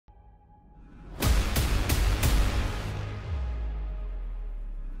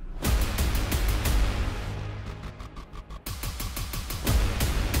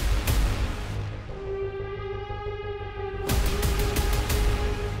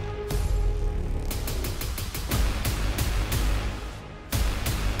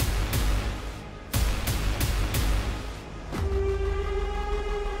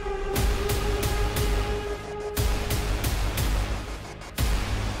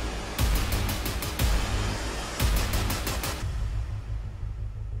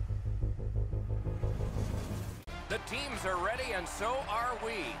teams are ready, and so are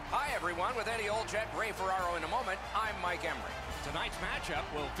we. Hi, everyone. With Eddie Olczyk, Ray Ferraro in a moment, I'm Mike Emery. Tonight's matchup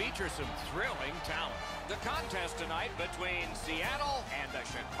will feature some thrilling talent. The contest tonight between Seattle and the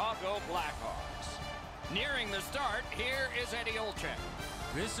Chicago Blackhawks. Nearing the start, here is Eddie Olczyk.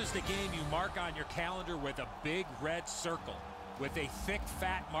 This is the game you mark on your calendar with a big red circle with a thick,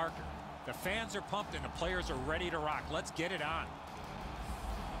 fat marker. The fans are pumped and the players are ready to rock. Let's get it on.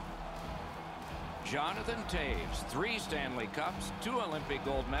 Jonathan Toews, 3 Stanley Cups, 2 Olympic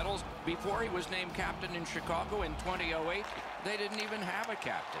gold medals. Before he was named captain in Chicago in 2008, they didn't even have a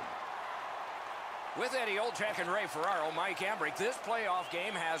captain. With Eddie Olczyk and Ray Ferraro, Mike Emery, this playoff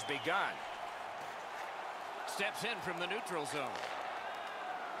game has begun. Steps in from the neutral zone.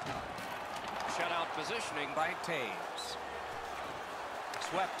 Shutout positioning by Toews.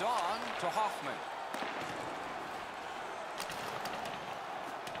 Swept on to Hoffman.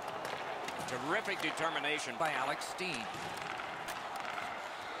 Terrific determination by Alex Steen.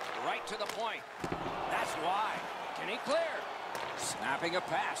 Right to the point. That's why. Can he clear? Snapping a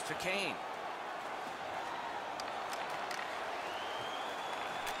pass to Kane.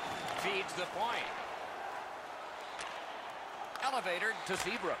 Feeds the point. Elevator to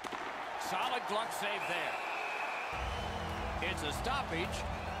Seabrook. Solid glove save there. It's a stoppage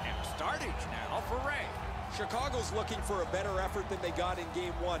and startage now for Ray. Chicago's looking for a better effort than they got in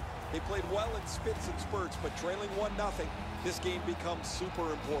Game 1. They played well in spits and spurts, but trailing 1-0, this game becomes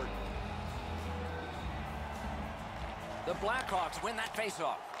super important. The Blackhawks win that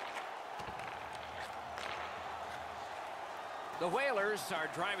faceoff. The Whalers are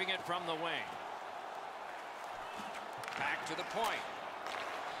driving it from the wing. Back to the point.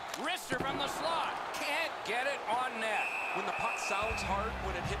 Wrister from the slot. Can't get it on net. When the puck sounds hard,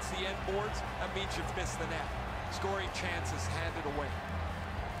 when it hits the end boards, that means you've missed the net. Scoring chances handed away.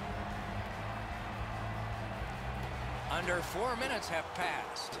 Under 4 minutes have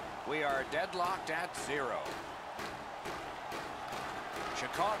passed. We are deadlocked at 0.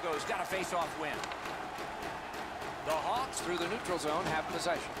 Chicago's got a face-off win. The Hawks through the neutral zone have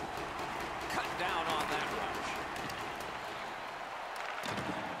possession. Cut down on that rush.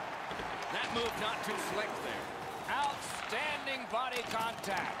 That move not too slick there. Outstanding body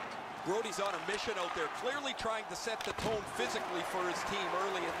contact. Brody's on a mission out there, clearly trying to set the tone physically for his team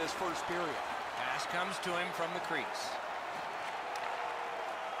early in this first period. Pass comes to him from the crease.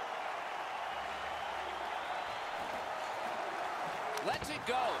 Lets it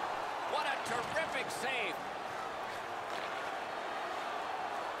go. What a terrific save.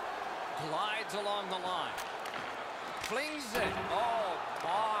 Glides along the line. Flings it. Oh,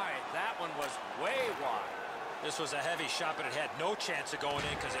 my. That one was way wide. This was a heavy shot, but it had no chance of going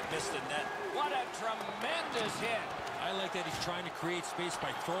in because it missed the net. What a tremendous hit. I like that he's trying to create space by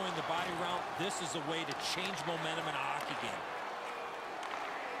throwing the body around. This is a way to change momentum in a hockey game.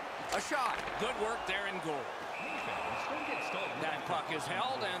 A shot. Good work there in goal. That puck is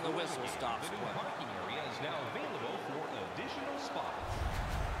held, and the whistle stops. The new parking area is now available for additional spots.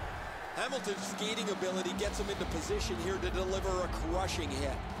 Hamilton's skating ability gets him into position here to deliver a crushing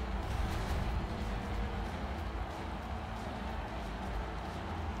hit.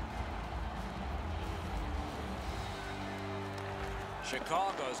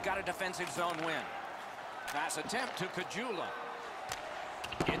 Chicago's got a defensive zone win. Pass attempt to Kajula.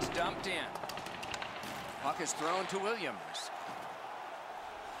 It's dumped in. Puck is thrown to Williams.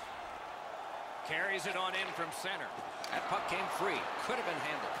 Carries it on in from center. That puck came free. Could have been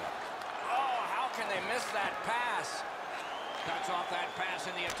handled better. Oh, how can they miss that pass? Cuts off that pass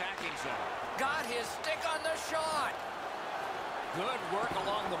in the attacking zone. Got his stick on the shot. Good work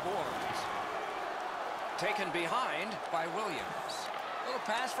along the boards. Taken behind by Williams. Little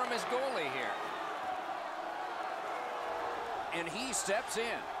pass from his goalie here. And he steps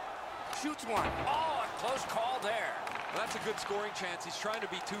in. Shoots one. Oh, a close call there. Well, that's a good scoring chance. He's trying to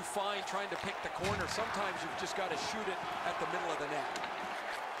be too fine, trying to pick the corner. Sometimes you've just got to shoot it at the middle of the net.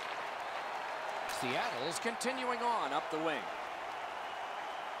 Seattle's continuing on up the wing.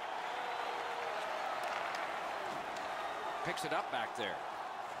 Picks it up back there.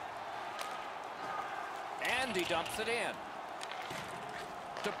 And he dumps it in.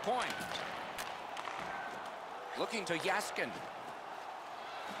 To point. Looking to Yaskin.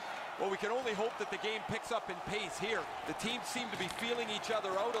 Well, we can only hope that the game picks up in pace here. The teams seem to be feeling each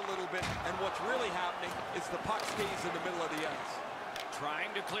other out a little bit, and what's really happening is the puck stays in the middle of the ice.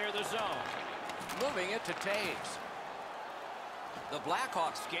 Trying to clear the zone. Moving it to Toews. The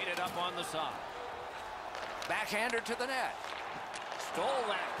Blackhawks skated up on the side. Backhander to the net. Stole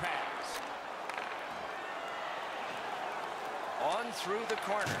that pass. On through the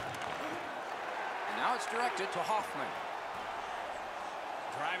corner. And now it's directed to Hoffman.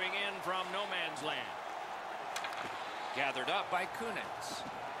 Driving in from no man's land. Gathered up by Kunitz.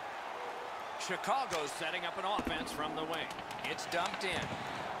 Chicago's setting up an offense from the wing. It's dumped in.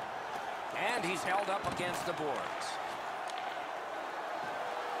 And he's held up against the boards.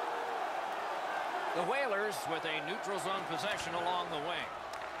 The Whalers with a neutral zone possession along the wing.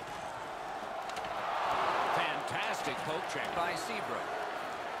 Fantastic poke check by Seabrook.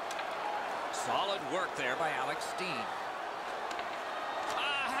 Solid work there by Alex Steen.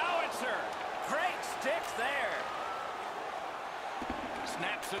 Howitzer! Great stick there.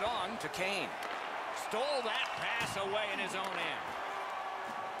 Snaps it on to Kane. Stole that pass away in his own end.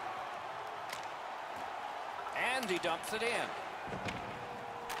 And he dumps it in.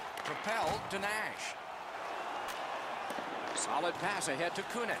 Propelled to Nash. Solid pass ahead to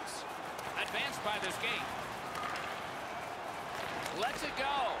Kunitz. Advanced by the skate. Lets it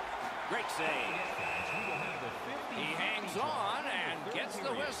go. Great save. He hangs on and gets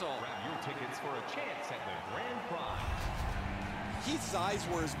the whistle. Grab your tickets for a chance at the grand prize. Heath's eyes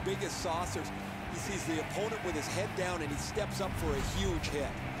were as big as saucers. He sees the opponent with his head down and he steps up for a huge hit.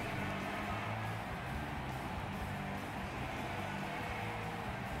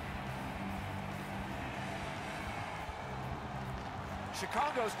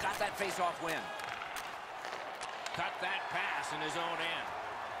 Chicago's got that face-off win. Cut that pass in his own end.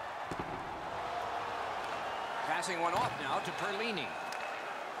 Passing one off now to Perlini.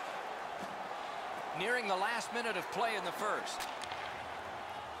 Nearing the last minute of play in the first.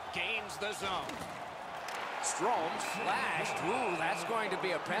 Gains the zone. Strome slashed. Ooh, that's going to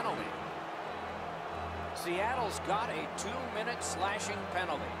be a penalty. Seattle's got a 2-minute slashing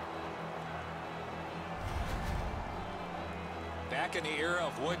penalty. Back in the era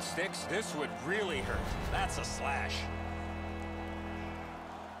of wood sticks, this would really hurt. That's a slash.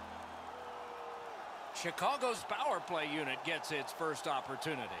 Chicago's power play unit gets its first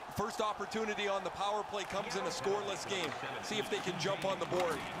opportunity. First opportunity on the power play comes in a scoreless game. See if they can jump on the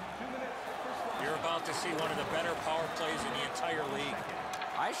board. You're about to see one of the better power plays in the entire league.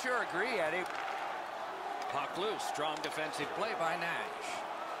 I sure agree, Eddie. Puck loose. Strong defensive play by Nash.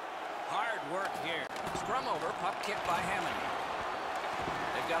 Hard work here. Scrum over. Puck kicked by Hammond.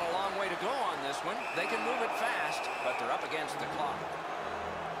 They've got a long way to go on this one. They can move it fast, but they're up against the clock.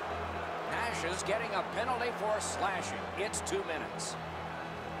 Nash is getting a penalty for slashing. It's 2 minutes.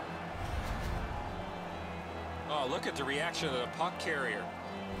 Oh, look at the reaction of the puck carrier.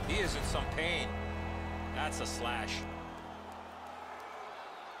 He is in some pain. That's a slash.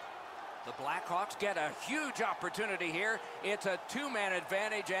 The Blackhawks get a huge opportunity here. It's a 2-man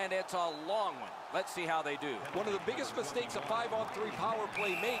advantage, and it's a long one. Let's see how they do. One of the biggest mistakes a 5-on-3 power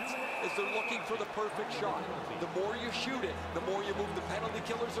play makes is they're looking for the perfect shot. The more you shoot it, the more you move the penalty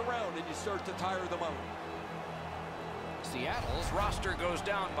killers around, and you start to tire them out. Seattle's roster goes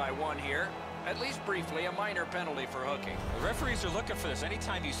down by 1 here. At least briefly, a minor penalty for hooking. The referees are looking for this.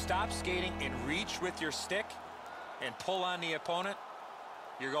 Anytime you stop skating and reach with your stick and pull on the opponent,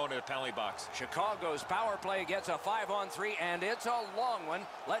 you're going to the penalty box. Chicago's power play gets a 5-on-3, and it's a long one.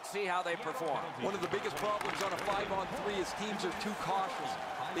 Let's see how they perform. One of the biggest problems on a 5-on-3 is teams are too cautious.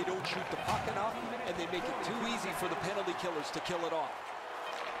 They don't shoot the puck enough, and they make it too easy for the penalty killers to kill it off.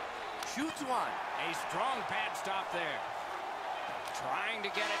 Shoots one. A strong pad stop there. Trying to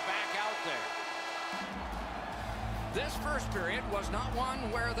get it back out there. This first period was not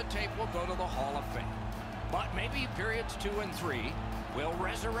one where the tape will go to the Hall of Fame. But maybe periods 2 and 3 will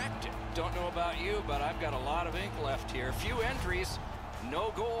resurrect it. Don't know about you, but I've got a lot of ink left here. Few entries,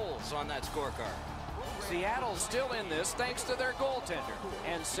 no goals on that scorecard. Seattle's still in this thanks to their goaltender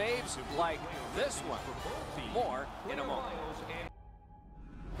and saves like this one. More in a moment.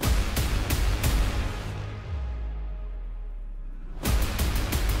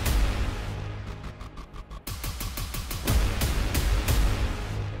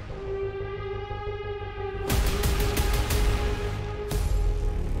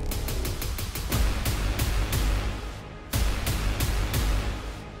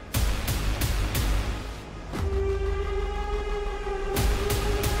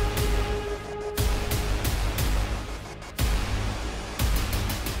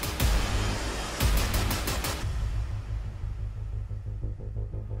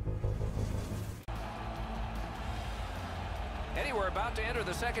 We're about to enter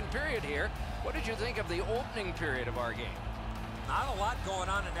the second period here. What did you think of the opening period of our game? Not a lot going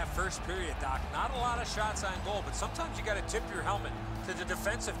on in that first period, Doc. Not a lot of shots on goal, but sometimes you got to tip your helmet to the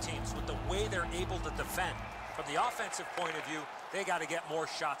defensive teams with the way they're able to defend. From the offensive point of view, they got to get more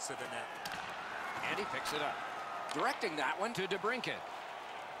shots to the net. And he picks it up. Directing that one to DeBrincat.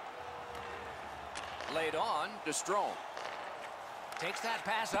 Laid on to Strome. Takes that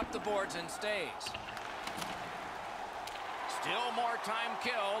pass up the boards and stays. Still more time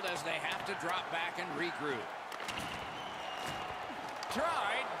killed as they have to drop back and regroup.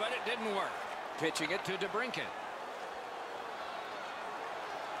 Tried, but it didn't work. Pitching it to DeBrincat.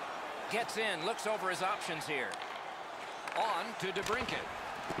 Gets in, looks over his options here. On to DeBrincat.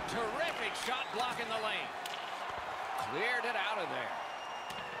 Terrific shot blocking the lane. Cleared it out of there.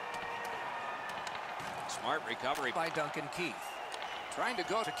 Smart recovery by Duncan Keith. Trying to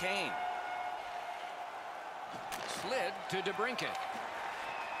go to Kane. Slid to DeBrincat.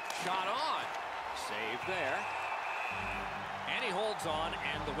 Shot on. Save there. And he holds on,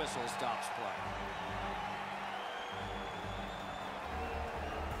 and the whistle stops play.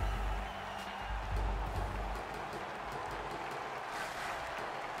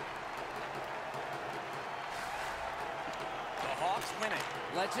 The Hawks win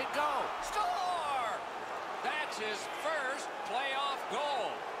it. Lets it go. Score! That's his first playoff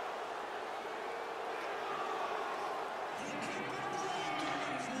goal.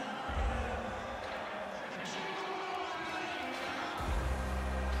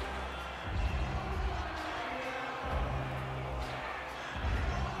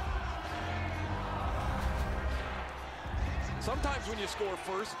 Sometimes when you score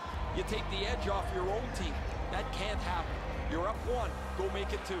first, you take the edge off your own team. That can't happen. You're up 1. Go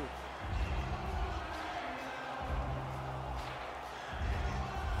make it 2.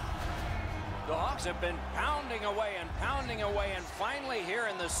 The Hawks have been pounding away, and finally here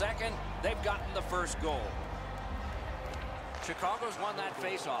in the second, they've gotten the first goal. Chicago's won that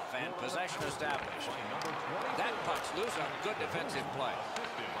faceoff and possession established. That puck's loose, a good defensive play.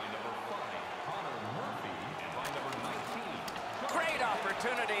 Great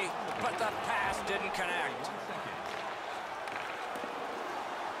opportunity, but the pass didn't connect.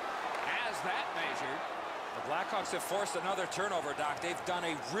 As that measured. The Blackhawks have forced another turnover, Doc. They've done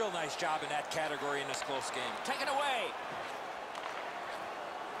a real nice job in that category in this close game. Taken away.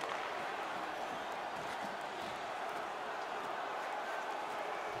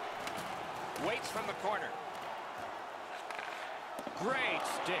 Waits from the corner. Great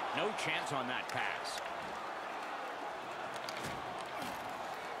stick. No chance on that pass.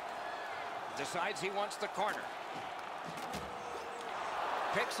 Decides he wants the corner.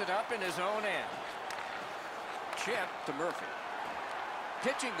 Picks it up in his own end. Chip to Murphy.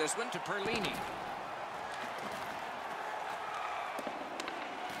 Pitching this one to Perlini.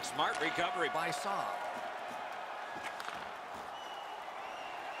 Smart recovery by Saab.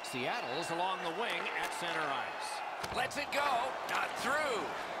 Seattle's along the wing at center ice. Lets it go. Not through.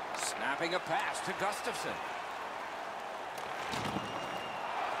 Snapping a pass to Gustafsson.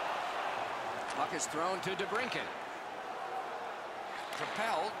 Puck is thrown to DeBrincat.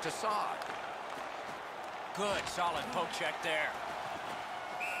 Propelled to Saab. Good, solid poke check there.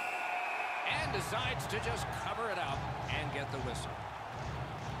 And decides to just cover it up and get the whistle.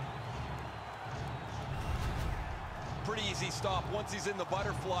 Pretty easy stop. Once he's in the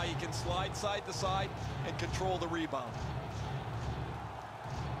butterfly, he can slide side to side and control the rebound.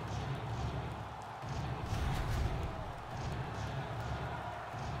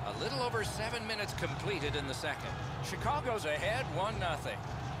 A little over 7 minutes completed in the second. Chicago's ahead 1-0.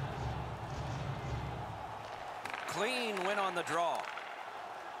 Clean win on the draw.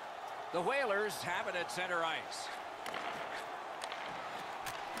 The Whalers have it at center ice.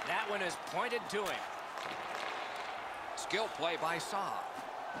 That one is pointed to him. Skill play by Saab.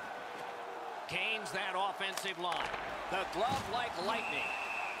 Gains that offensive line. The glove like lightning.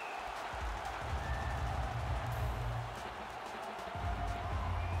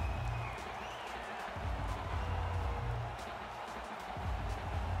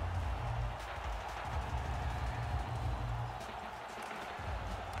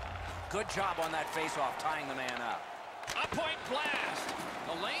 Good job on that faceoff, tying the man up. A point blast.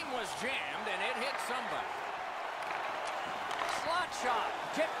 The lane was jammed, and it hit somebody. Slot shot,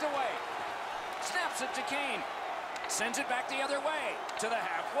 kicked away. Snaps it to Kane. Sends it back the other way, to the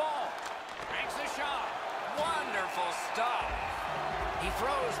half wall. Makes a shot. Wonderful stuff. He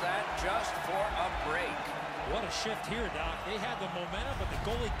throws that just for a break. What a shift here, Doc. They had the momentum, but the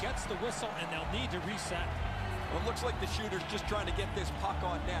goalie gets the whistle, and they'll need to reset. Well, it looks like the shooter's just trying to get this puck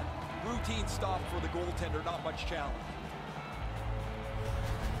on net. Routine stop for the goaltender, not much challenge.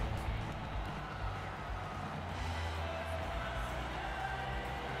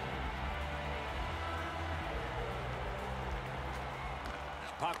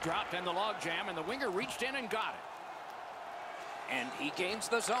 Puck dropped in the logjam, and the winger reached in and got it. And he gains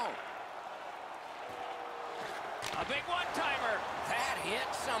the zone. A big one-timer. That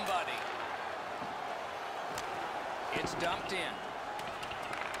hit somebody. It's dumped in.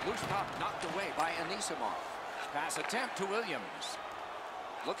 Loose puck knocked away by Anisimov. Pass attempt to Williams.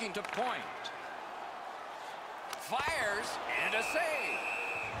 Looking to point. Fires and a save.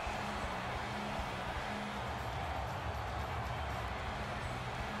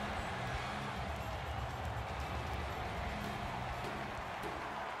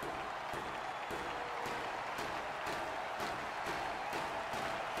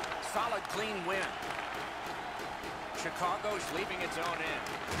 Solid, clean win. Chicago's leaving its own end.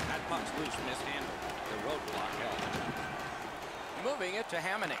 That puck's loose, mishandled. The roadblock held. Moving it to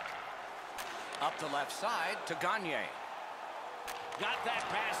Hamonic. Up the left side to Gagne. Got that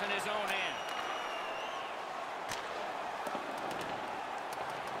pass in his own end.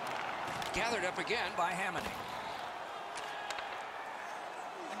 Gathered up again by Hamonic.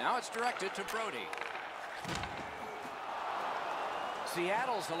 And now it's directed to Brody.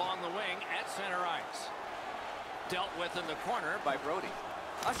 Seattle's along the wing at center ice. Dealt with in the corner by Brody.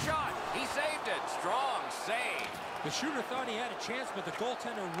 A shot. He saved it. Strong save. The shooter thought he had a chance, but the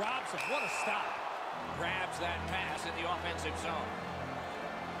goaltender robs him. What a stop. Grabs that pass in the offensive zone.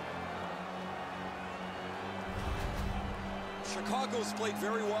 Chicago's played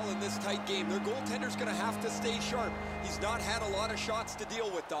very well in this tight game. Their goaltender's going to have to stay sharp. He's not had a lot of shots to deal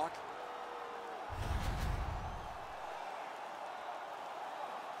with, Doc.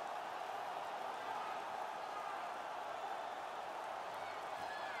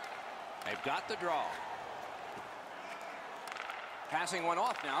 They've got the draw. Passing one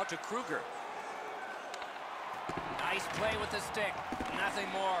off now to Kruger. Nice play with the stick. Nothing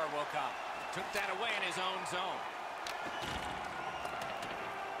more will come. Took that away in his own zone.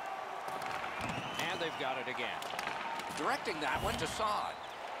 And they've got it again. Directing that one to Saad.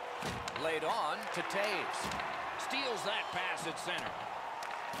 Laid on to Toews. Steals that pass at center.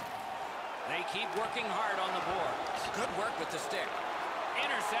 They keep working hard on the boards. Good work with the stick.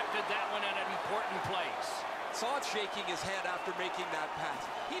 Intercepted that one at an important place. Saad shaking his head after making that pass.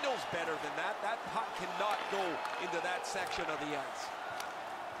 He knows better than that. That puck cannot go into that section of the ice.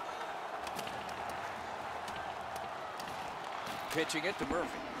 Pitching it to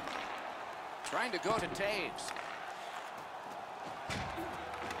Murphy. Trying to go to Toews.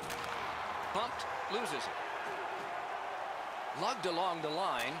 Bumped, loses it. Lugged along the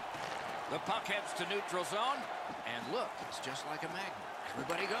line. The puck heads to neutral zone. And look, it's just like a magnet.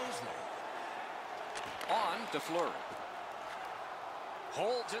 Everybody goes there. On to Fleury.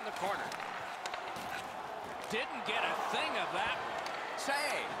 Holds in the corner. Didn't get a thing of that one.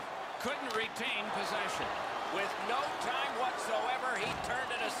 Save. Couldn't retain possession. With no time whatsoever, he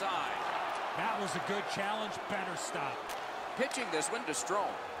turned it aside. That was a good challenge. Better stop. Pitching this one to Strome.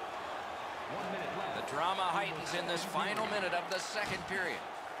 1 minute left. The drama heightens in this final minute of the second period.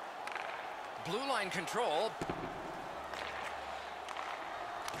 Blue line control.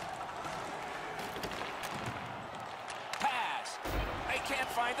 Pass. They can't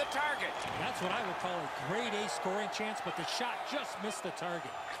find the target. That's what I would call a grade A scoring chance, but the shot just missed the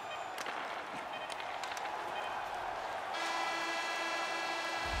target.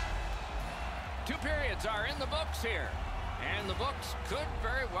 Two periods are in the books here. And the books could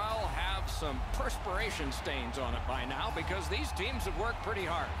very well have some perspiration stains on it by now because these teams have worked pretty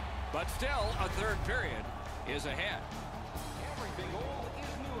hard. But still, a third period is ahead. Every big goal is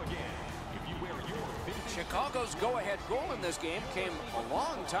new again. If you wear your big... Chicago's go-ahead goal in this game came a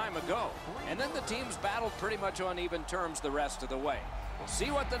long time ago. And then the teams battled pretty much on even terms the rest of the way. We'll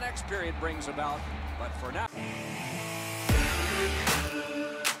see what the next period brings about. But for now...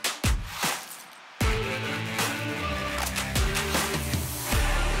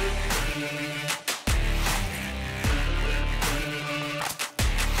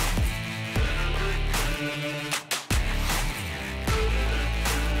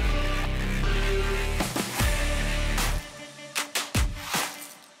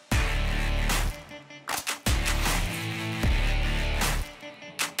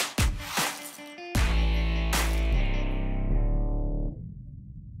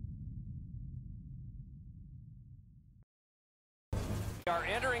 are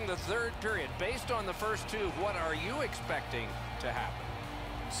entering the third period. Based on the first two, what are you expecting to happen?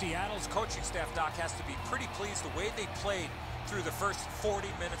 Seattle's coaching staff, Doc, has to be pretty pleased the way they played through the first 40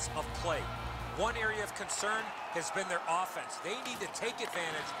 minutes of play. One area of concern has been their offense. They need to take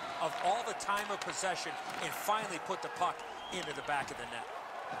advantage of all the time of possession and finally put the puck into the back of the net.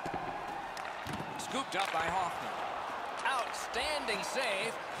 Scooped up by Hoffman. Outstanding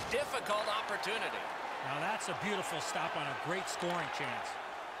save. Difficult opportunity. Now that's a beautiful stop on a great scoring chance.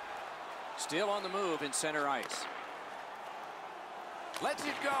 Still on the move in center ice. Lets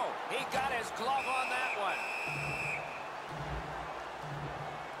it go. He got his glove on that one.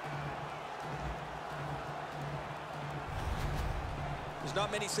 There's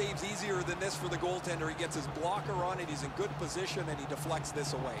not many saves easier than this for the goaltender. He gets his blocker on it, he's in good position, and he deflects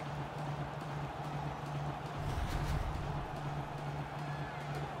this away.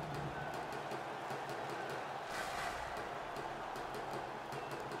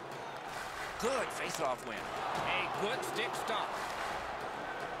 Good face-off win. A good stick stop.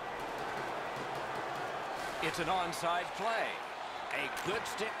 It's an onside play. A good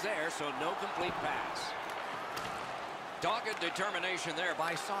stick there, so no complete pass. Dogged determination there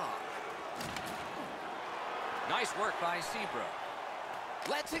by Saw. Nice work by Seabrook.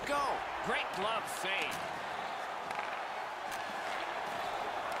 Lets it go. Great glove save.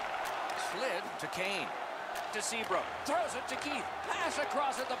 Slid to Kane. To Seabrook. Throws it to Keith. Pass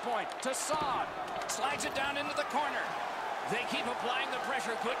across at the point. To Saad. Slides it down into the corner. They keep applying the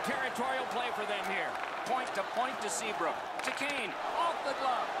pressure. Good territorial play for them here. Point to Seabrook. To Kane. Off the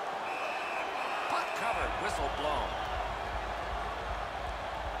glove. Puck covered. Whistle blown.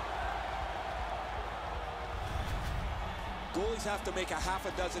 Goalies have to make a half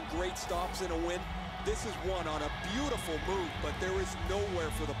a dozen great stops in a win. This is one on a beautiful move, but there is nowhere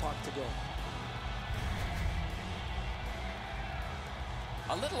for the puck to go.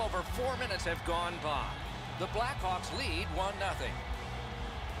 A little over 4 minutes have gone by. The Blackhawks lead 1-0.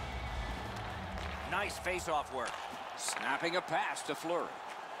 Nice face-off work. Snapping a pass to Fleury.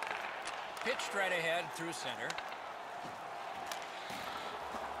 Pitched right ahead through center.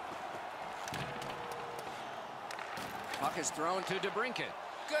 Puck is thrown to DeBrincat.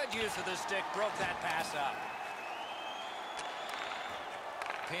 Good use of the stick. Broke that pass up.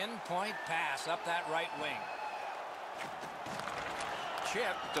 Pinpoint pass up that right wing.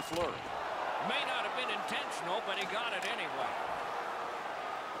 Chip to Fleury. May not have been intentional, but he got it anyway.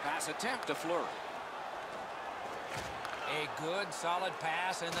 Pass attempt to Fleury. A good, solid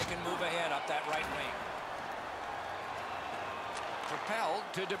pass, and they can move ahead up that right wing. Propelled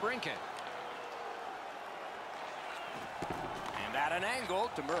to DeBrincat. And at an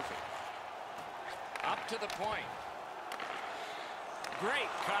angle to Murphy. Up to the point. Great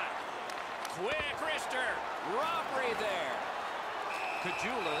cut. Quick wrister. Robbery there.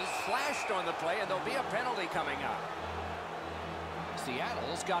 Kajula's slashed on the play, and there'll be a penalty coming up.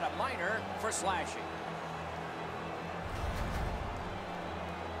 Seattle's got a minor for slashing.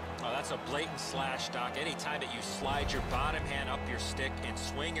 Oh, that's a blatant slash, Doc. Anytime that you slide your bottom hand up your stick and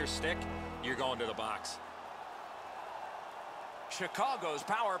swing your stick, you're going to the box. Chicago's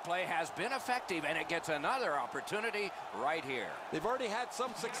power play has been effective, and it gets another opportunity right here. They've already had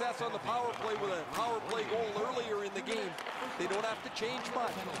some success on the power play with a power play goal earlier in the game. They don't have to change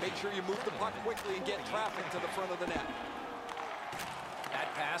much. Make sure you move the puck quickly and get traffic to the front of the net. That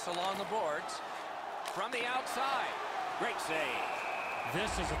pass along the boards. From the outside. Great save.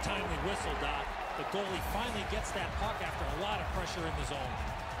 This is a timely whistle, Doc. The goalie finally gets that puck after a lot of pressure in the zone.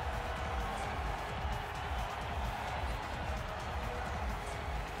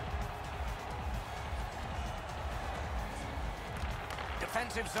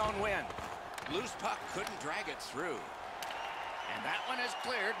 Defensive zone win. Loose puck couldn't drag it through. And that one is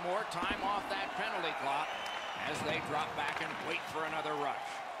cleared. More time off that penalty clock as they drop back and wait for another rush.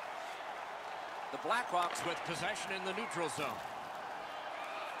 The Blackhawks with possession in the neutral zone.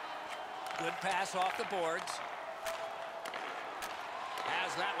 Good pass off the boards.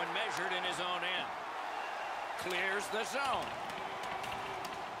 Has that one measured in his own end. Clears the zone.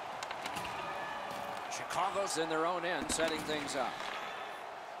 Chicago's in their own end, setting things up.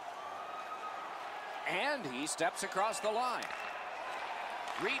 And he steps across the line.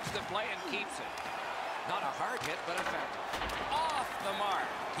 Reads the play and keeps it. Not a hard hit, but effective. Off the mark.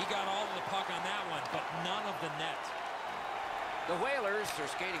 He got all of the puck on that one, but none of the net. The Whalers are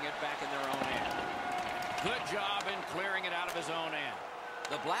skating it back in their own end. Good job in clearing it out of his own end.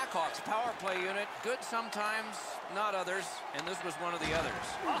 The Blackhawks power play unit, good sometimes, not others, and this was one of the others.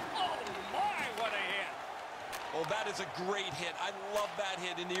 Oh, my, what a hit. Oh, that is a great hit. I love that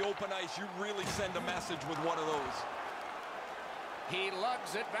hit. In the open ice, you really send a message with one of those. He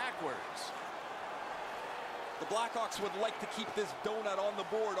lugs it backwards. The Blackhawks would like to keep this donut on the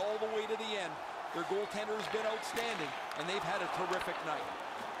board all the way to the end. Their goaltender has been outstanding, and they've had a terrific night.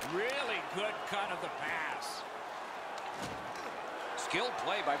 Really good cut of the pass. Skilled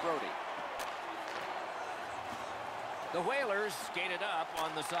play by Brody. The Whalers skated up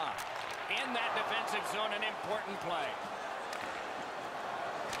on the side. In that defensive zone, an important play.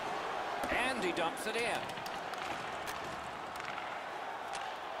 And he dumps it in.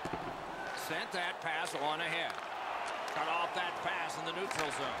 Sent that pass on ahead. Cut off that pass in the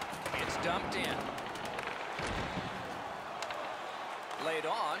neutral zone. It's dumped in. Laid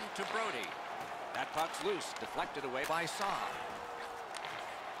on to Brody. That puck's loose, deflected away by Saad.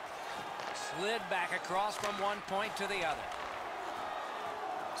 Slid back across from one point to the other.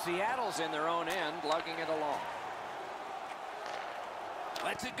 Seattle's in their own end, lugging it along.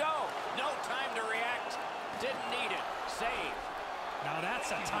 Lets it go. No time to react. Didn't need it. Save. Now that's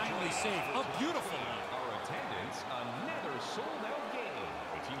a timely save. A beautiful one. Our attendance, another sold-out game.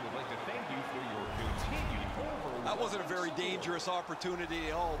 The team would like to thank you for your continued overwhelming. That wasn't a very dangerous opportunity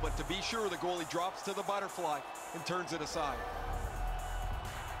at all, but to be sure, the goalie drops to the butterfly and turns it aside.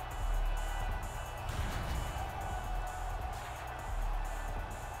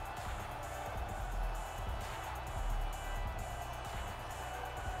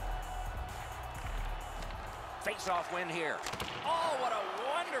 Face-off win here. Oh, what a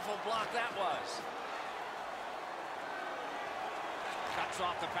wonderful block that was. Cuts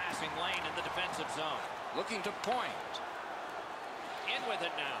off the passing lane in the defensive zone. Looking to point. In with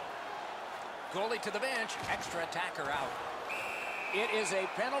it now. Goalie to the bench. Extra attacker out. It is a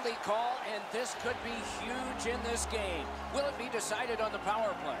penalty call, and this could be huge in this game. Will it be decided on the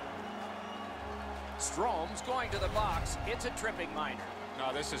power play? Strome's going to the box. It's a tripping minor.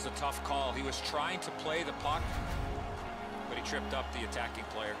 No, this is a tough call. He was trying to play the puck, but he tripped up the attacking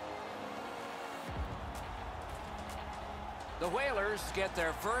player. The Whalers get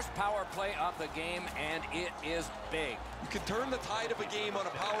their first power play of the game, and it is big. You can turn the tide of a game on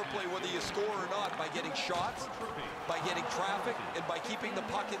a power play whether you score or not by getting shots, by getting traffic, and by keeping the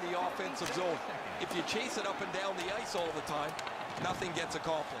puck in the offensive zone. If you chase it up and down the ice all the time, nothing gets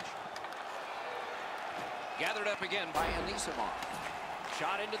accomplished. Gathered up again by Anisimov.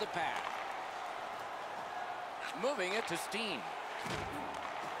 Shot into the pad. Moving it to Steen.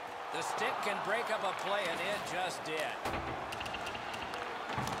 The stick can break up a play, and it just did.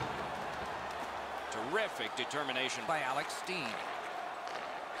 Terrific determination by Alex Steen.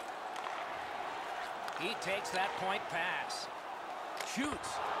 He takes that point pass. Shoots.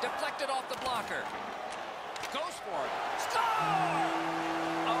 Deflected off the blocker. Goes for it. Score!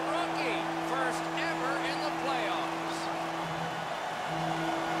 A rookie. First ever in the playoffs.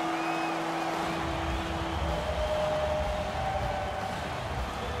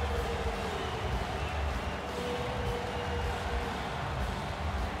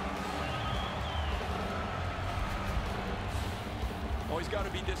 Always got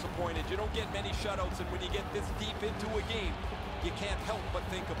to be disappointed. You don't get many shutouts, and when you get this deep into a game, you can't help but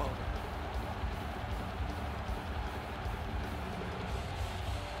think about it.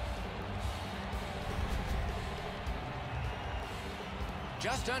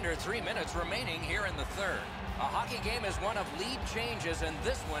 Just under 3 minutes remaining here in the third. A hockey game is one of lead changes, and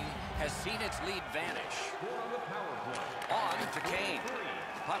this one has seen its lead vanish. On to Kane.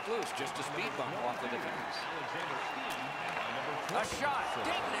 Puck loose, just a speed bump off the defense. A shot.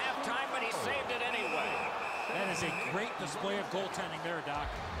 Didn't have time, but he saved it anyway. That is a great display of goaltending there, Doc.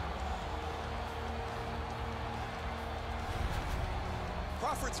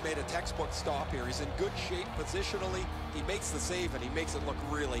 Crawford's made a textbook stop here. He's in good shape positionally. He makes the save, and he makes it look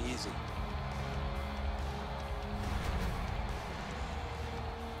really easy.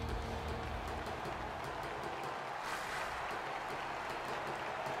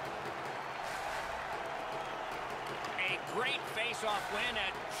 A great face-off win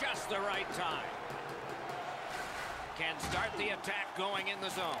at just the right time. Can start the attack going in the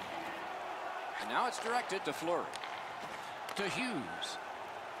zone. And now it's directed to Fleury. To Hughes.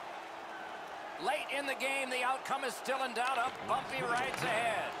 Late in the game, the outcome is still in doubt. Up bumpy rides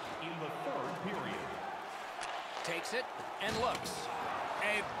ahead. In the third period. Takes it and looks.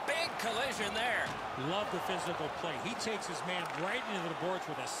 A big collision there. Love the physical play. He takes his man right into the boards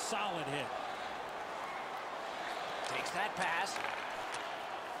with a solid hit. Takes that pass.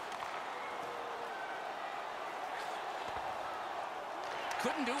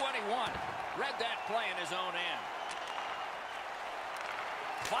 Couldn't do what he wanted. Read that play in his own end.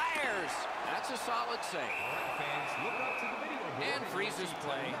 Fires. That's a solid save. Fans, look up to the video board And freezes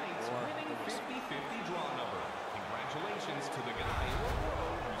play. winning 50-50 draw number. Congratulations to the guy in the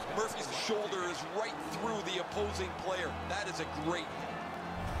row who's got Murphy's shoulder is right through the opposing player. That is a great hit.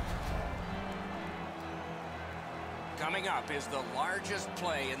 Coming up is the largest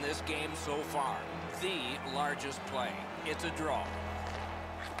play in this game so far. The largest play. It's a draw.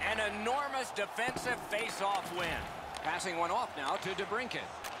 An enormous defensive face-off win. Passing one off now to DeBrincat.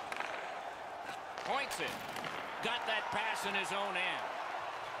 Points it. Got that pass in his own end.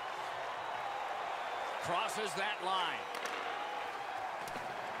 Crosses that line.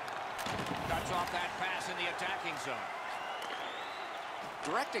 Cuts off that pass in the attacking zone.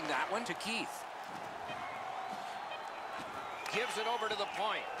 Directing that one to Keith. Gives it over to the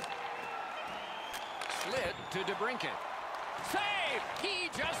point. Slid to DeBrincat. Save! He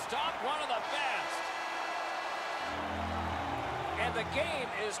just stopped one of the best. And the game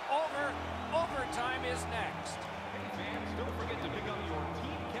is over. Overtime is next. Hey fans, don't forget to pick up your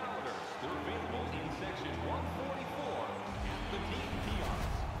team calendars. They're available in section 144 at the team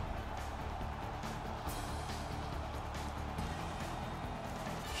kiosks.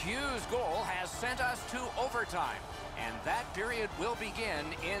 Hughes' goal has sent us to overtime, and that period will begin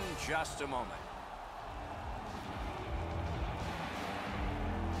in just a moment.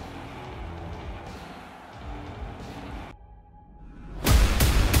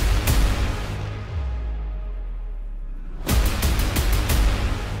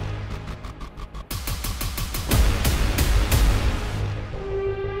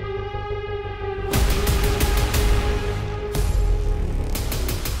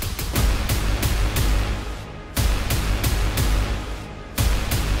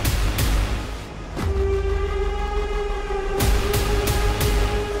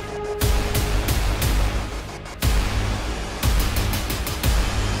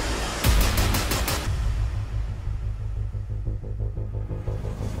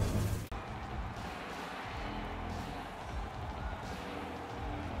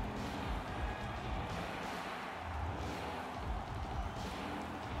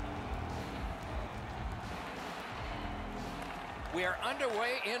 We are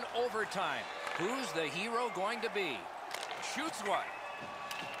underway in overtime. Who's the hero going to be? Shoots one.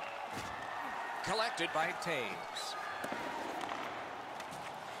 Collected by Toews.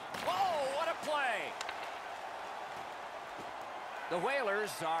 Whoa, what a play! The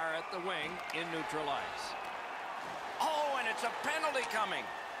Whalers are at the wing in neutral ice. Oh, and it's a penalty coming.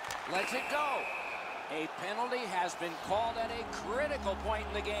 Lets it go. A penalty has been called at a critical point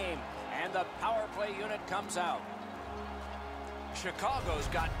in the game, and the power play unit comes out. Chicago's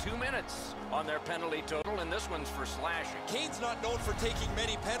got 2 minutes on their penalty total, and this one's for slashing. Kane's not known for taking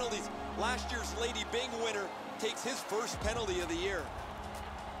many penalties. Last year's Lady Byng winner takes his first penalty of the year.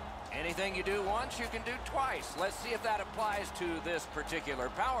 Anything you do once, you can do twice. Let's see if that applies to this particular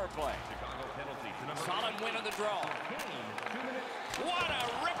power play. Chicago penalty to number Solid win of the draw. Kane, 2 minutes. What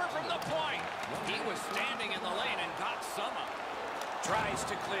a ripper from the point. He was standing in the lane and got some up. Tries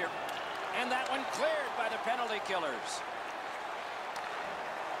to clear. And that one cleared by the penalty killers.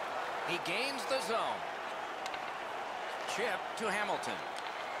 He gains the zone. Chip to Hamilton.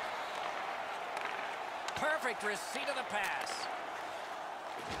 Perfect receipt of the pass.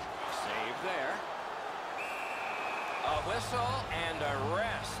 Save there. A whistle and a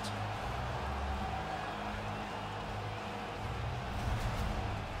rest.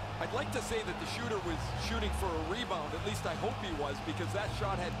 I'd like to say that the shooter was shooting for a rebound. At least I hope he was, because that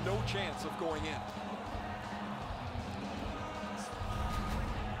shot had no chance of going in.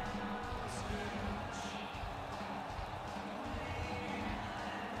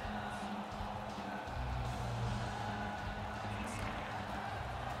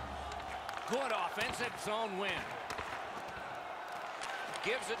 Good offensive zone win.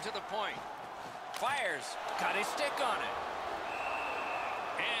 Gives it to the point. Fires. Got his stick on it.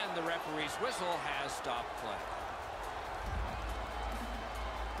 And the referee's whistle has stopped play.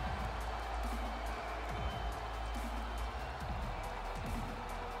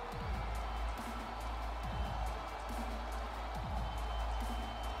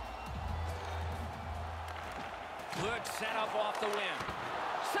 Good setup off the win.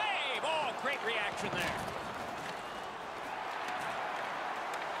 Save! Oh, great reaction there.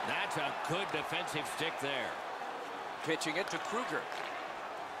 That's a good defensive stick there. Pitching it to Kruger.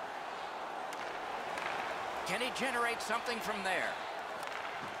 Can he generate something from there?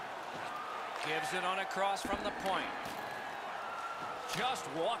 Gives it on across from the point. Just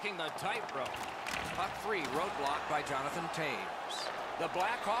walking the tightrope. Puck free, roadblock by Jonathan Toews. The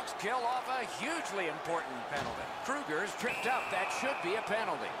Blackhawks kill off a hugely important penalty. Kruger's tripped up. That should be a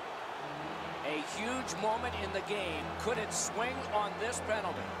penalty. A huge moment in the game. Could it swing on this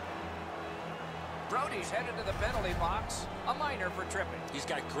penalty? Brody's headed to the penalty box. A minor for tripping. He's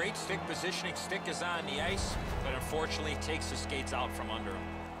got great stick positioning. Stick is on the ice, but unfortunately takes the skates out from under him.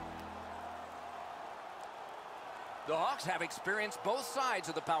 The Hawks have experienced both sides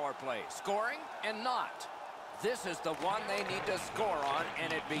of the power play, scoring and not. This is the one they need to score on,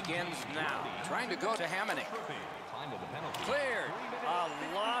 and it begins now. Trying to go to Hamonic. Cleared.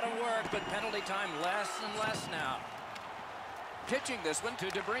 A lot of work, but penalty time less and less now. Pitching this one to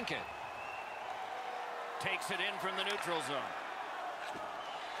DeBrincat. Takes it in from the neutral zone.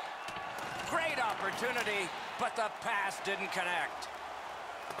 Great opportunity, but the pass didn't connect.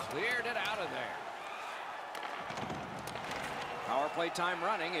 Cleared it out of there. Power play time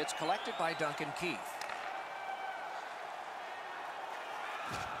running. It's collected by Duncan Keith.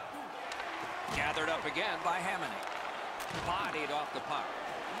 Gathered up again by Hamonic. Bodied off the puck.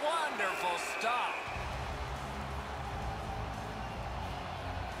 Wonderful stop.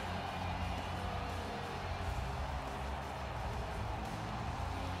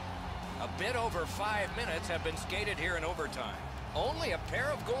 A bit over 5 minutes have been skated here in overtime. Only a pair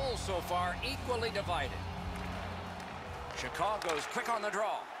of goals so far, equally divided. Chicago's quick on the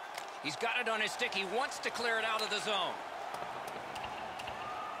draw. He's got it on his stick. He wants to clear it out of the zone.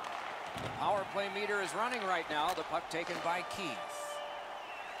 The power play meter is running right now. The puck taken by Keith.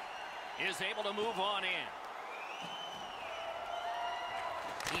 Is able to move on in.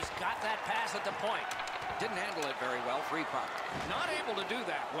 He's got that pass at the point. Didn't handle it very well. Free puck. Not able to do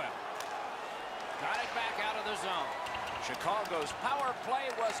that well. Got it back out of the zone. Chicago's power play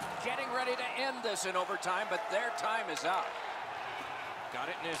was getting ready to end this in overtime, but their time is up. Got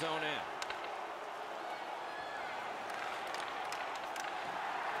it in his own end.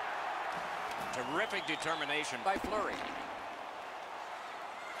 Terrific determination by Fleury.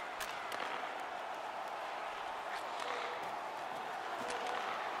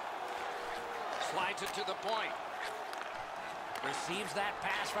 Slides it to the point. Receives that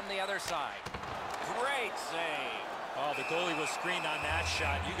pass from the other side. Great save. Oh, the goalie was screened on that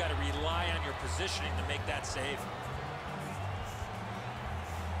shot. You got to rely on your positioning to make that save.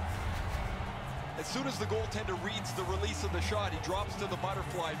 As soon as the goaltender reads the release of the shot, he drops to the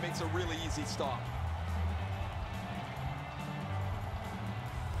butterfly and makes a really easy stop.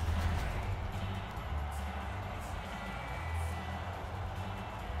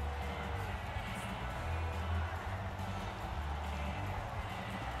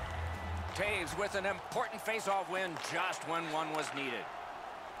 Toews with an important face-off win just when one was needed.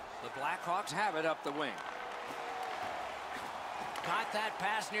 The Blackhawks have it up the wing. Got that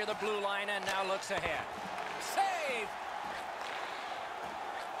pass near the blue line and now looks ahead. Save!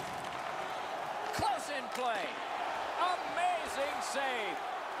 Close in play. Amazing save.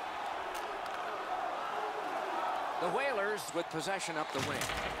 The Whalers with possession up the wing.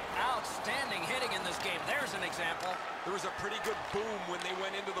 Outstanding hitting in this game. There's an example. There was a pretty good boom when they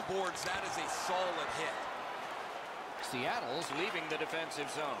went into the boards. That is a solid hit. Seattle's leaving the defensive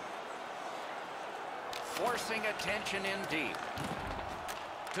zone. Forcing attention in deep.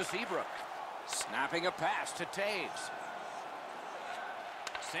 To Seabrook. Snapping a pass to Toews.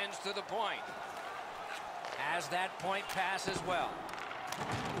 Sends to the point. Has that point pass as well.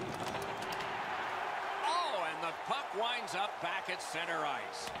 Oh, and the puck winds up back at center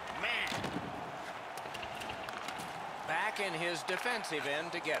ice. Man. Back in his defensive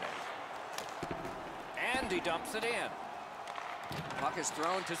end to get it. And he dumps it in. Puck is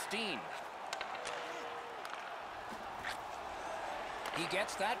thrown to Steen. He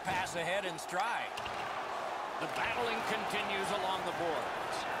gets that pass ahead in stride. The battling continues along the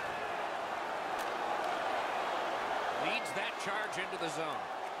boards. Leads that charge into the zone.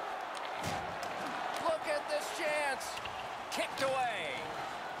 Look at this chance. Kicked away.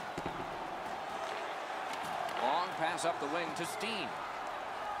 Long pass up the wing to Steen.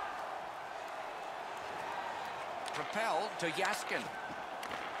 Propelled to Yaskin.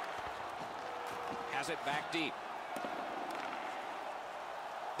 Has it back deep.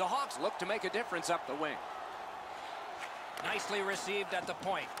 The Hawks look to make a difference up the wing. Nicely received at the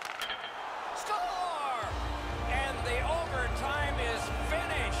point. Score! And the overtime is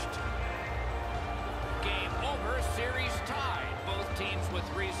finished. Game over, series tied. Both teams with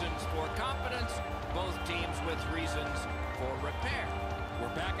reasons for confidence, both teams with reasons for repair.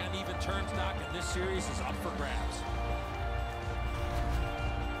 We're back on even terms, Doc, and this series is up for grabs.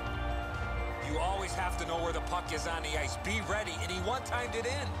 You always have to know where the puck is on the ice. Be ready, and he one-timed it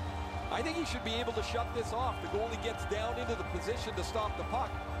in. I think he should be able to shut this off. The goalie gets down into the position to stop the puck.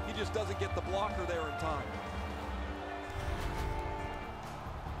 He just doesn't get the blocker there in time.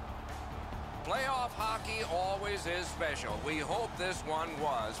 Playoff hockey always is special. We hope this one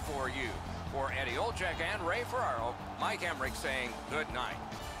was for you. For Eddie Olczyk and Ray Ferraro, Mike Emmerich saying good night.